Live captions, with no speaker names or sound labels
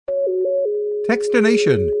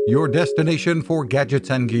Techstination, your destination for gadgets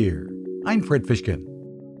and gear. I'm Fred Fishkin.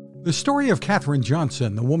 The story of Katherine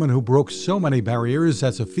Johnson, the woman who broke so many barriers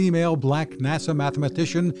as a female black NASA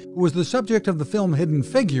mathematician who was the subject of the film Hidden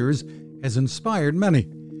Figures, has inspired many.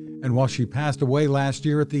 And while she passed away last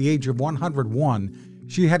year at the age of 101,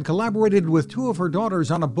 she had collaborated with two of her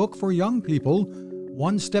daughters on a book for young people,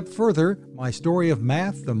 One Step Further, My Story of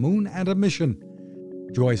Math, the Moon, and a Mission.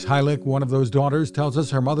 Joyce Heilich, one of those daughters, tells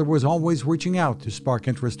us her mother was always reaching out to spark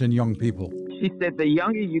interest in young people. She said the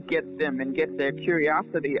younger you get them and get their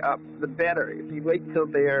curiosity up, the better. If you wait till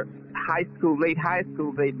they're late high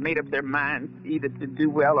school, they've made up their minds either to do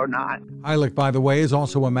well or not. Heilich, by the way, is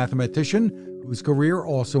also a mathematician whose career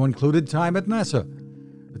also included time at NASA.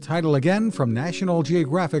 The title again from National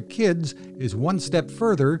Geographic Kids is One Step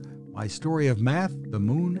Further, My Story of Math, the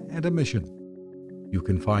Moon, and a Mission. You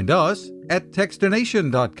can find us at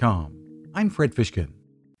Techstination.com. I'm Fred Fishkin.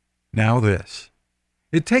 Now this.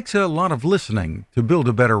 It takes a lot of listening to build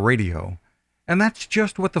a better radio, and that's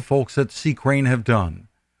just what the folks at C. Crane have done.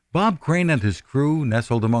 Bob Crane and his crew,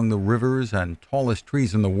 nestled among the rivers and tallest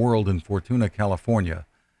trees in the world in Fortuna, California,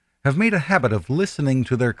 have made a habit of listening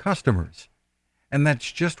to their customers. And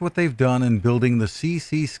that's just what they've done in building the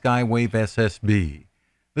CC Skywave SSB,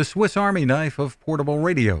 the Swiss Army knife of portable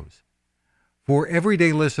radios. For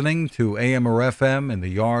everyday listening to AM or FM in the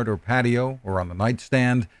yard or patio or on the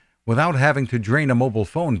nightstand without having to drain a mobile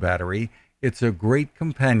phone battery, it's a great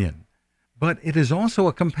companion. But it is also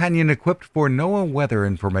a companion equipped for NOAA weather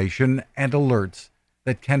information and alerts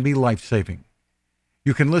that can be life-saving.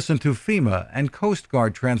 You can listen to FEMA and Coast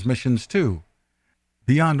Guard transmissions too.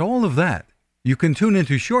 Beyond all of that, you can tune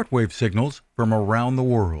into shortwave signals from around the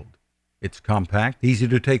world. It's compact, easy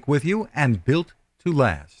to take with you, and built to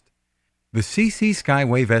last. The CC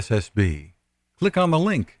Skywave SSB. Click on the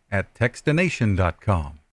link at Techstination.com.